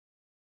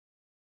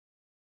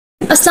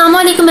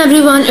Assalamualaikum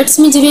everyone, it's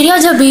me Javeria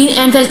Jabir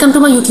and welcome to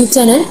my YouTube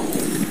channel.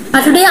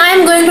 Today I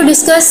am going to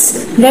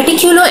discuss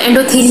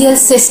reticuloendothelial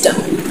system.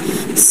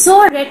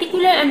 So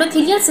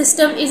reticuloendothelial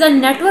system is a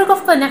network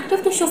of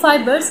connective tissue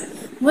fibers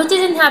which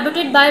is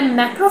inhabited by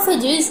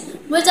macrophages,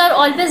 which are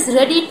always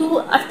ready to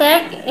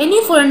attack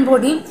any foreign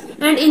body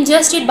and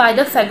ingest it by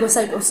the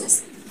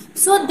phagocytosis.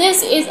 So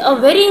this is a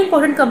very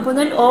important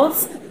component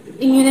of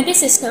immunity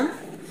system.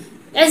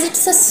 As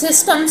it's a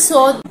system,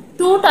 so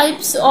two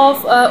types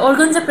of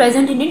organs are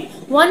present in it.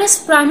 One is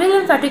primary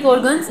lymphatic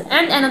organs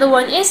and another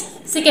one is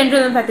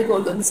secondary lymphatic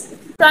organs.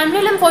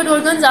 Primary lymphoid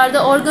organs are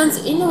the organs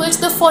in which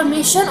the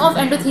formation of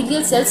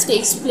endothelial cells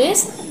takes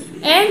place,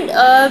 and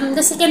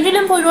the secondary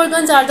lymphoid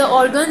organs are the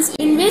organs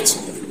in which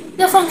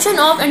the function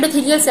of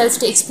endothelial cells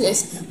takes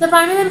place. The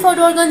primary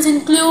lymphoid organs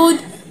include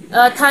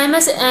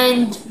thymus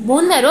and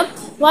bone marrow,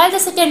 while the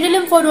secondary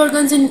lymphoid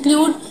organs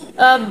include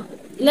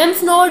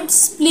lymph nodes,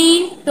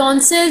 spleen,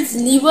 tonsils,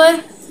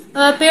 liver,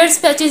 paired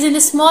patches in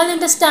the small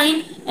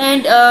intestine,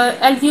 and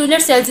alveolar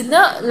cells in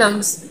the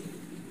lungs.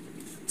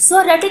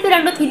 So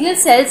reticuloendothelial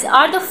cells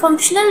are the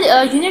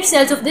functional unit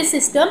cells of this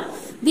system.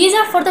 These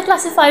are further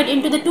classified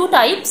into the two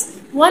types.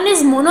 One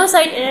is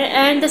monocyte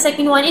and the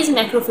second one is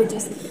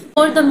macrophages.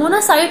 So the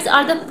monocytes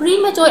are the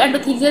premature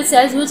endothelial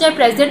cells which are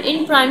present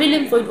in primary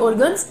lymphoid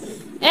organs,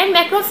 and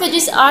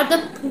macrophages are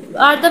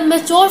the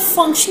mature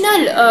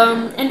functional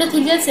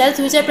endothelial cells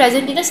which are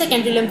present in the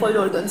secondary lymphoid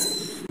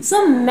organs.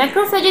 So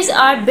macrophages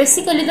are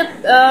basically the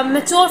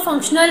mature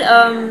functional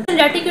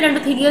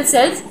reticuloendothelial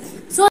cells.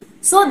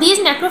 So these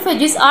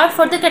macrophages are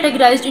further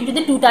categorized into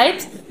the two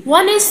types.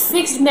 One is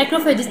fixed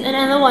macrophages and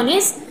another one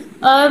is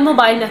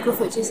mobile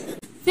macrophages.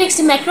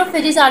 Fixed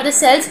macrophages are the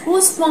cells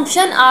whose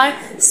function are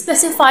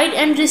specified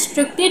and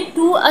restricted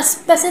to a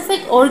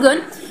specific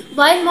organ,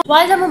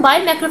 while the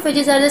mobile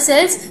macrophages are the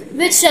cells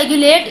which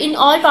regulate in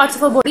all parts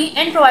of a body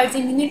and provides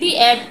immunity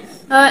at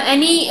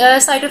any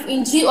site of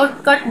injury or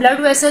cut blood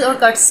vessel or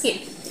cut skin.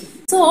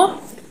 So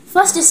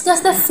first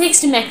discuss the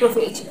fixed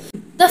macrophage.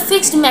 The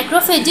fixed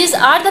macrophages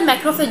are the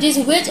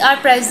macrophages which are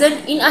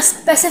present in a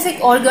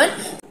specific organ.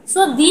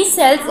 So these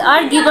cells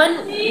are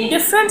given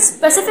different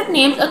specific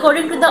names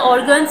according to the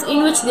organs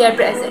in which they are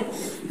present.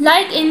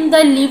 Like in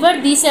the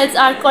liver, these cells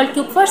are called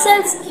Kupffer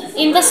cells.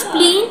 In the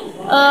spleen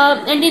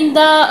and in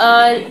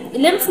the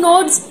lymph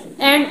nodes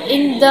and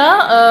in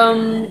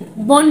the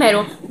bone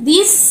marrow,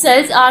 these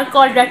cells are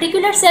called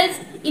reticular cells.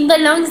 In the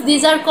lungs,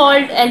 these are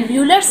called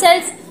alveolar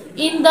cells.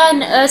 In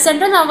the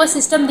central nervous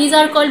system, these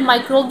are called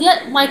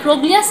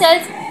microglia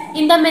cells.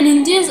 In the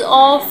meninges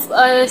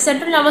of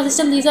central nervous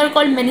system, these are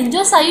called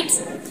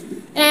meningocytes.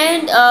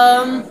 And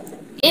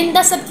in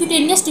the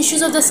subcutaneous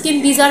tissues of the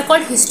skin, these are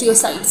called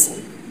histiocytes.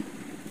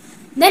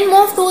 Then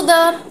move to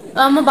the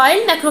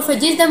mobile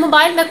macrophages. The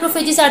mobile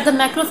macrophages are the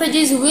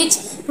macrophages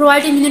which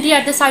provide immunity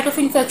at the site of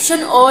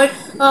infection or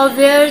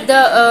where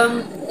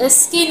the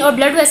skin or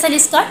blood vessel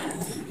is cut.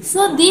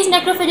 So these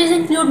macrophages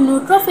include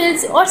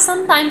neutrophils, or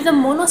sometimes the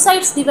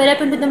monocytes develop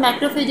into the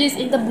macrophages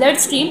in the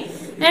bloodstream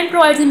and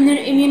provides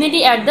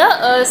immunity at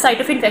the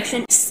site of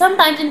infection.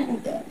 Sometimes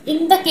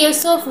in the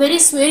case of very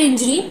severe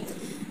injury,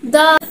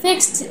 the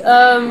fixed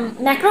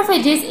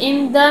macrophages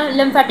in the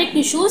lymphatic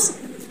tissues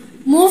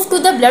move to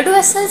the blood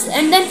vessels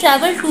and then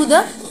travel to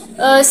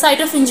the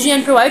site of injury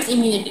and provides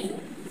immunity.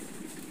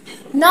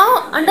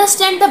 Now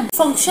understand the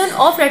function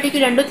of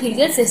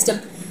reticuloendothelial system.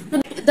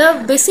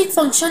 The basic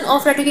function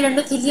of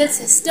reticuloendothelial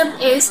system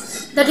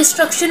is the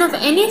destruction of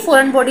any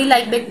foreign body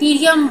like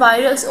bacterium,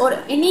 virus, or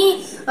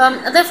any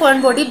other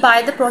foreign body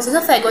by the process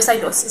of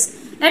phagocytosis.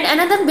 And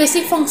another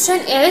basic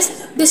function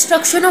is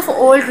destruction of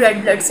old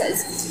red blood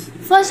cells.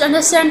 First,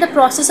 understand the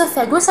process of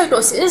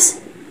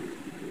phagocytosis.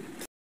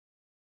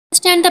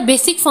 Understand the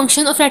basic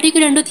function of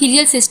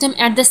reticuloendothelial system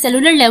at the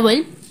cellular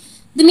level.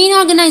 The main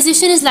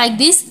organization is like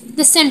this.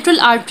 The central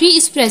artery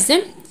is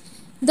present.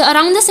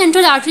 Around the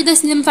central artery, the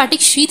lymphatic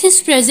sheath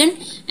is present,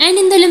 and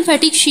in the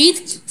lymphatic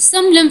sheath,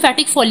 some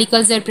lymphatic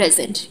follicles are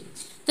present.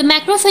 The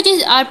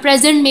macrophages are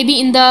present maybe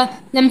in the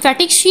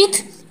lymphatic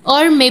sheath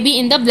or maybe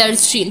in the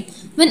bloodstream.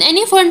 When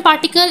any foreign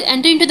particle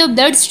enter into the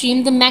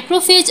bloodstream, the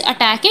macrophage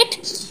attack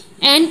it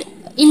and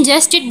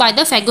ingest it by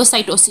the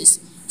phagocytosis.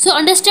 So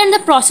understand the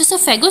process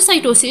of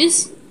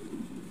phagocytosis.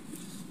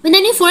 When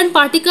any foreign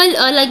particle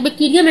like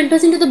bacterium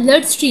enters into the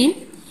bloodstream,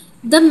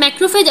 the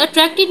macrophage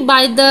attracted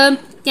by the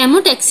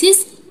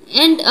chemotaxis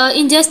and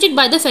ingested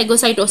by the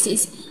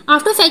phagocytosis.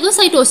 After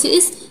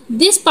phagocytosis,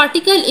 this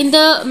particle in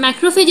the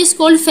macrophage is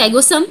called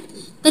phagosome.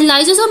 The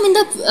lysosome in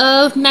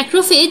the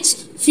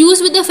macrophage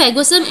fuse with the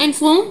phagosome and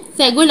form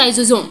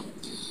phagolysosome.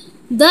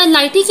 The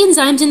lytic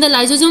enzymes in the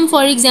lysosome,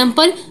 for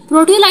example,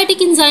 proteolytic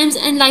enzymes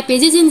and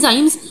lipases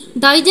enzymes,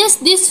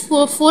 digest this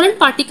foreign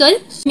particle,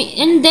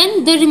 and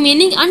then the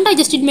remaining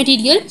undigested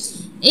material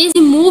is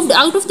removed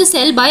out of the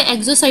cell by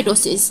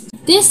exocytosis.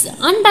 This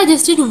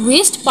undigested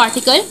waste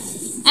particle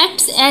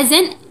acts as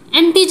an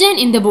antigen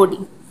in the body,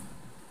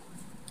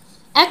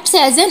 acts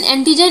as an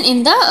antigen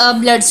in the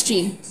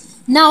bloodstream.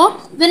 Now,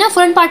 when a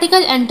foreign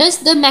particle enters,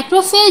 the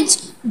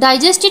macrophage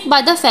digested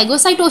by the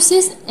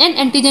phagocytosis, and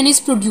antigen is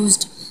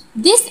produced.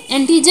 This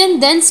antigen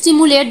then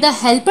stimulates the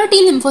helper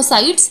T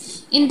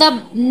lymphocytes in the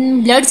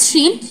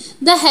bloodstream.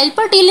 The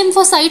helper T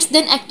lymphocytes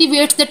then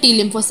activates the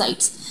T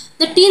lymphocytes.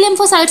 The T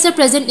lymphocytes are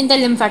present in the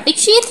lymphatic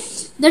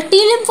sheath. The T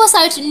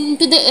lymphocytes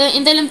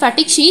in the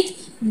lymphatic sheath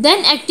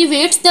then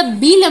activates the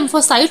B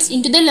lymphocytes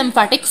into the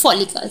lymphatic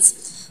follicles.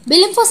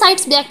 B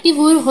lymphocytes भी active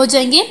हो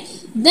जाएंगे.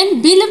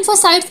 Then B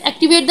lymphocytes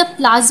activate the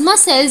plasma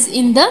cells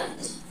in the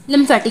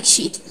lymphatic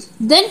sheath.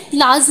 Then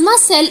plasma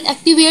cell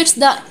activates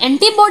the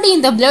antibody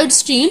in the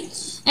bloodstream,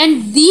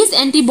 and these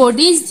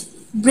antibodies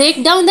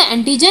break down the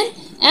antigen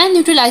and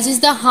neutralizes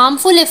the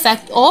harmful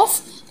effect of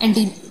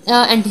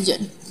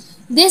antigen.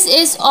 This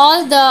is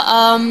all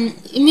the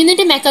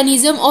immunity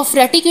mechanism of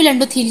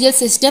reticuloendothelial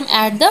system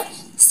at the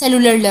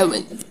cellular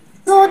level.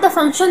 So the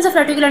functions of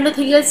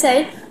reticuloendothelial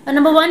cell are: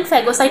 number 1,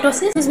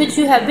 phagocytosis, which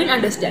you have been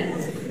understand.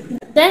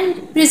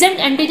 Then present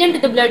antigen to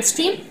the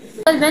bloodstream.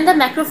 When the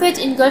macrophage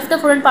engulf the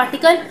foreign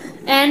particle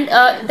and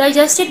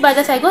digest it by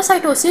the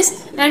phagocytosis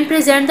and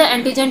present the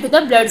antigen to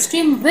the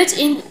bloodstream, which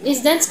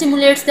is then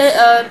stimulates the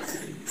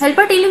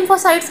helper T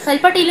lymphocytes.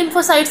 Helper T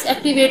lymphocytes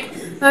activate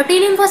T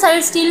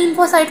lymphocytes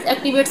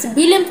activates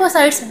B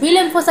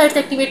lymphocytes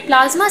activate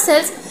plasma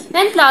cells,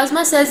 and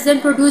plasma cells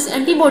then produce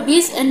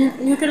antibodies and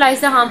neutralize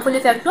the harmful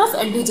effect of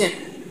antigen.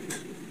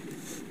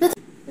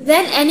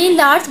 When any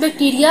large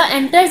bacteria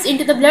enters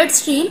into the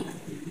bloodstream,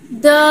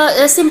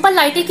 the simple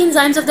lytic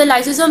enzymes of the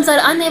lysosomes are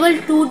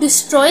unable to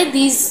destroy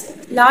these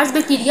large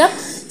bacteria.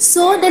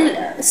 So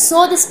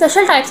the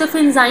special types of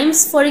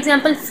enzymes, for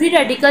example free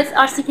radicals,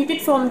 are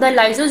secreted from the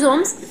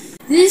lysosomes.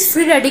 These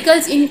free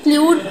radicals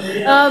include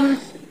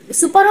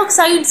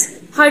superoxides,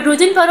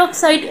 hydrogen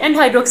peroxide, and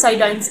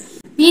hydroxide ions.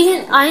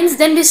 These ions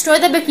then destroy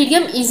the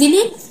bacterium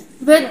easily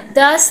with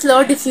the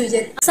slow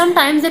diffusion.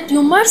 Sometimes the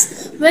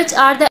tumors, which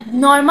are the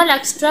normal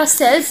extra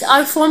cells,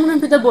 are formed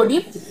into the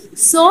body.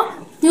 So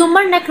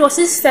tumor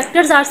necrosis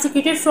factors are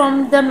secreted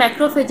from the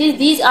macrophages.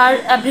 These are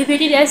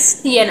abbreviated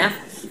as TNF.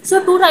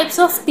 So two types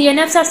of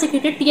TNFs are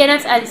secreted: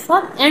 TNF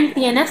alpha and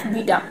TNF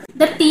beta.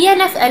 The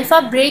TNF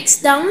alpha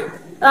breaks down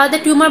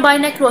the tumor by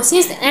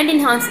necrosis and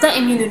enhance the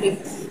immunity,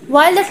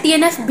 while the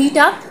TNF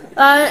beta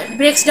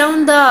breaks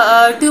down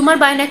the tumor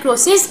by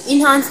necrosis,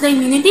 enhance the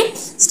immunity,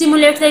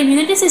 stimulates the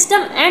immunity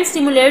system,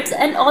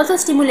 and also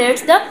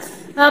stimulates the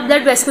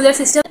blood vascular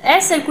system,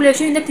 as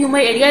circulation in the tumor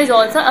area is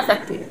also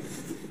affected.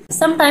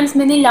 Sometimes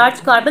many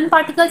large carbon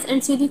particles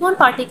and silicon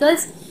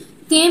particles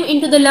came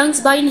into the lungs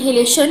by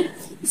inhalation.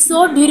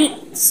 So the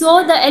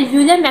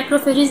alveolar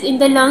macrophages in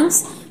the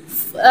lungs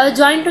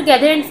join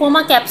together and form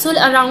a capsule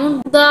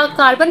around the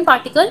carbon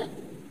particle,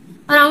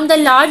 around the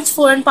large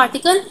foreign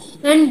particle,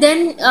 and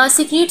then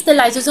secrete the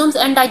lysosomes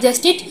and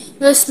digest it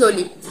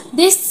slowly.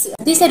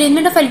 This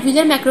arrangement of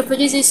alveolar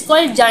macrophages is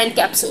called giant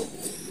capsule.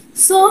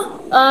 So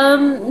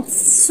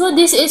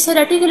this is a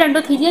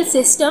reticuloendothelial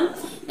system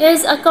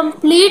is a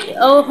complete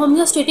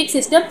homeostatic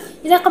system.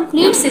 Is a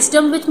complete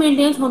system which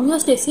maintains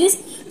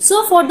homeostasis.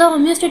 So for the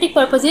homeostatic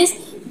purposes,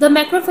 the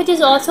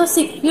macrophages also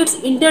secretes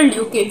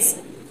interleukins.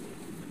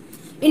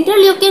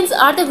 Interleukins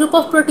are the group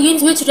of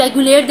proteins which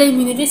regulate the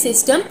immunity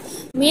system.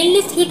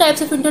 Mainly three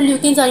types of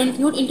interleukins are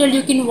included: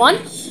 interleukin 1,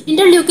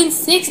 interleukin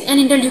 6, and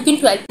interleukin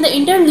 12. The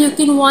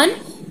interleukin 1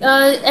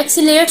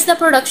 accelerates the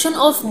production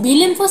of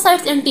B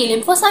lymphocytes and T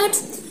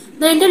lymphocytes.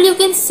 The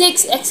interleukin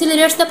 6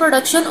 accelerates the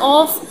production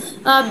of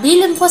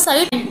B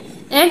lymphocyte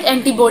and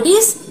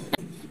antibodies,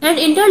 and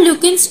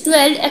interleukins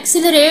 12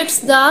 accelerates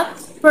the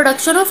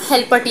production of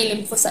helper T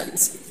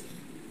lymphocytes.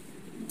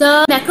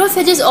 The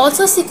macrophages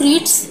also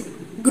secretes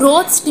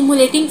growth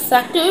stimulating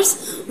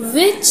factors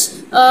which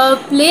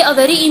play a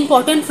very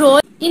important role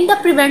in the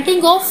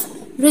preventing of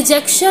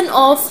rejection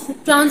of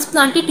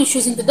transplanted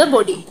tissues into the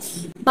body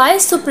by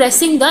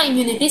suppressing the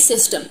immunity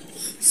system.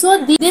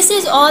 So this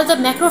is all the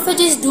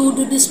macrophages do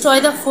to destroy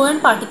the foreign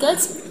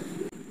particles.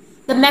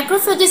 The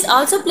macrophages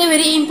also play a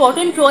very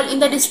important role in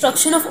the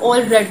destruction of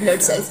all red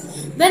blood cells.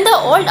 When the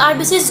old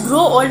RBCs grow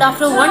old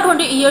after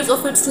 120 years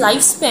of its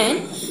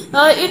lifespan,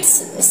 its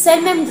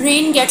cell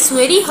membrane gets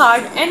very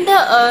hard, and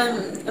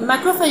the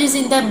macrophages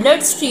in the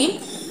bloodstream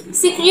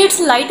secretes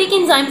lytic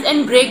enzymes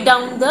and break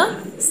down the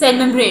cell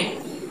membrane.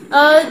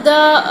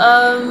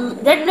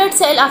 Red blood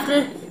cell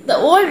after the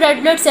old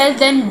red blood cell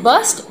then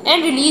burst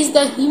and release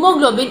the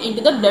hemoglobin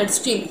into the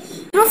bloodstream.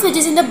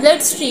 Macrophages in the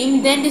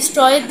bloodstream then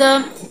destroy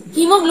the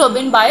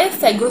hemoglobin by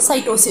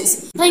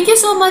phagocytosis. Thank you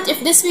so much.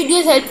 If this video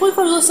is helpful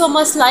for you, so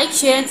must like,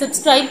 share and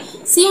subscribe.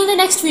 See you in the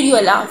next video.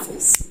 Allah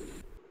Hafiz.